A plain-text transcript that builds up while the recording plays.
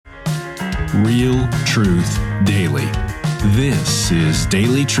Real truth daily. This is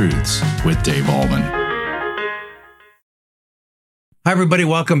Daily Truths with Dave Ahlman. Hi, everybody.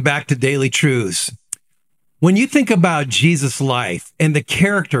 Welcome back to Daily Truths. When you think about Jesus' life and the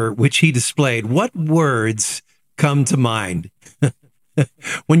character which he displayed, what words come to mind?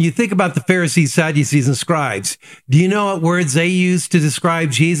 When you think about the Pharisees, Sadducees, and scribes, do you know what words they used to describe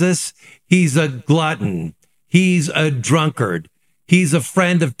Jesus? He's a glutton. He's a drunkard. He's a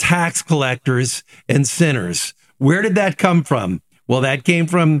friend of tax collectors and sinners. Where did that come from? Well, that came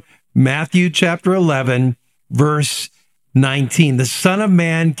from Matthew chapter 11, verse 19. The Son of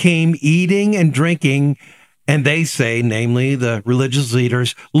Man came eating and drinking, and they say, namely the religious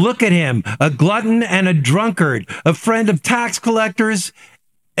leaders, look at him, a glutton and a drunkard, a friend of tax collectors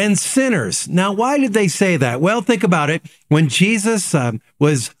and sinners. Now, why did they say that? Well, think about it. When Jesus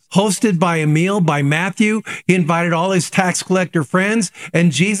was hosted by a meal by Matthew, he invited all his tax collector friends,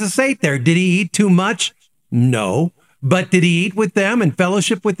 and Jesus ate there. Did he eat too much? No. But did he eat with them and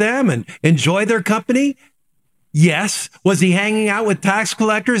fellowship with them and enjoy their company? Yes. Was he hanging out with tax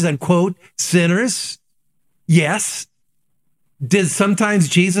collectors and, quote, sinners? Yes. Did sometimes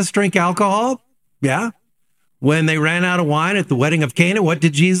Jesus drink alcohol? Yeah. When they ran out of wine at the wedding of Cana, what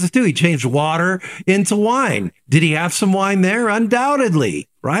did Jesus do? He changed water into wine. Did he have some wine there? Undoubtedly,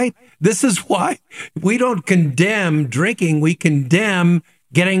 right? This is why we don't condemn drinking. We condemn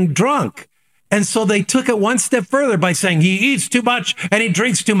getting drunk. And so they took it one step further by saying he eats too much and he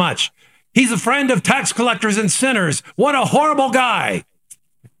drinks too much. He's a friend of tax collectors and sinners. What a horrible guy.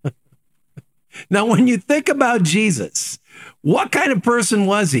 Now, when you think about Jesus, what kind of person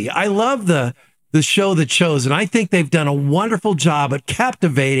was he? I love the show The Chosen. I think they've done a wonderful job at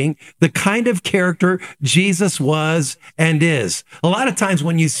captivating the kind of character Jesus was and is. A lot of times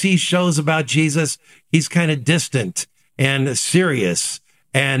when you see shows about Jesus, he's kind of distant and serious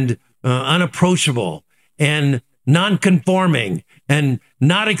and unapproachable and non-conforming and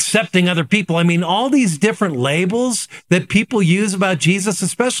not accepting other people. I mean, all these different labels that people use about Jesus,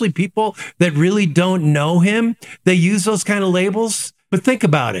 especially people that really don't know him, they use those kind of labels. But think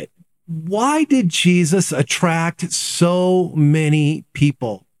about it. Why did Jesus attract so many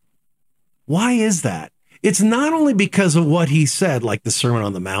people? Why is that? It's not only because of what he said, like the Sermon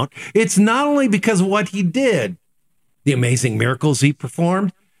on the Mount. It's not only because of what he did, the amazing miracles he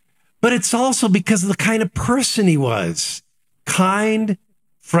performed, but it's also because of the kind of person he was. Kind,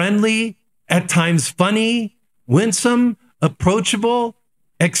 friendly, at times funny, winsome, approachable,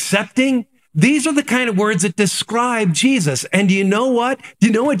 accepting. These are the kind of words that describe Jesus. And do you know what? Do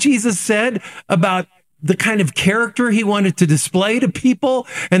you know what Jesus said about the kind of character he wanted to display to people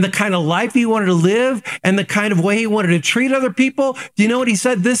and the kind of life he wanted to live and the kind of way he wanted to treat other people? Do you know what he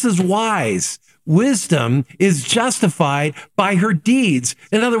said? This is wise. Wisdom is justified by her deeds.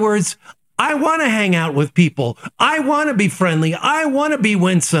 In other words, I want to hang out with people. I want to be friendly. I want to be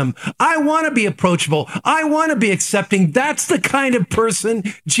winsome. I want to be approachable. I want to be accepting. That's the kind of person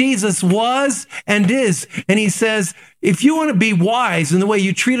Jesus was and is. And he says, if you want to be wise in the way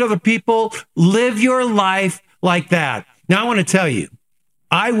you treat other people, live your life like that. Now, I want to tell you,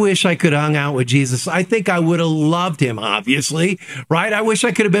 I wish I could have hung out with Jesus. I think I would have loved him, obviously, right? I wish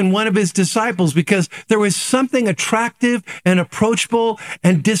I could have been one of his disciples because there was something attractive and approachable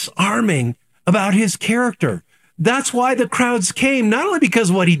and disarming about his character. That's why the crowds came, not only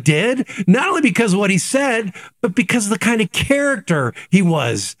because of what he did, not only because of what he said, but because of the kind of character he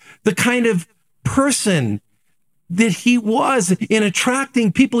was, the kind of person that he was in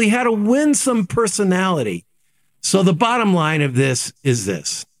attracting people. He had a winsome personality. So the bottom line of this is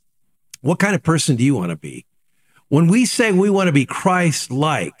this. What kind of person do you want to be? When we say we want to be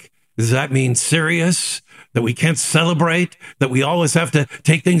Christ-like, does that mean serious, that we can't celebrate, that we always have to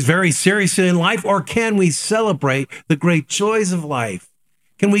take things very seriously in life? Or can we celebrate the great joys of life?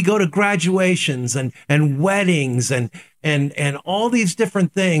 Can we go to graduations and weddings and all these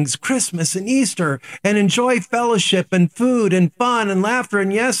different things, Christmas and Easter, and enjoy fellowship and food and fun and laughter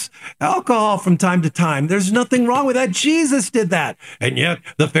and, yes, alcohol from time to time? There's nothing wrong with that. Jesus did that. And yet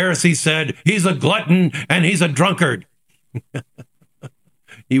the Pharisees said he's a glutton and he's a drunkard.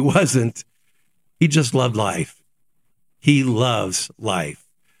 He wasn't. He just loved life. He loves life.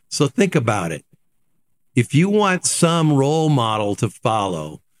 So think about it. If you want some role model to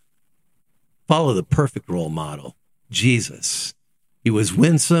follow the perfect role model, Jesus. He was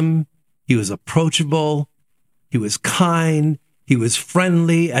winsome. He was approachable. He was kind. He was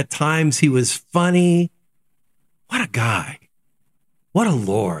friendly. At times, he was funny. What a guy. What a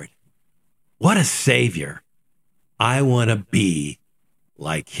Lord. What a Savior. I want to be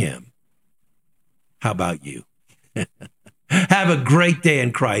like him. How about you? Have a great day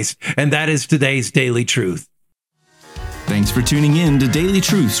in Christ. And that is today's Daily Truth. Thanks for tuning in to Daily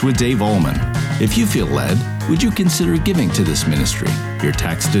Truths with Dave Allman. If you feel led, would you consider giving to this ministry? Your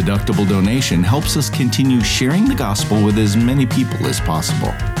tax-deductible donation helps us continue sharing the gospel with as many people as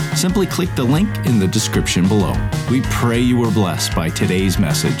possible. Simply click the link in the description below. We pray you were blessed by today's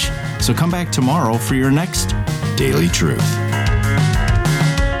message. So come back tomorrow for your next Daily Truth.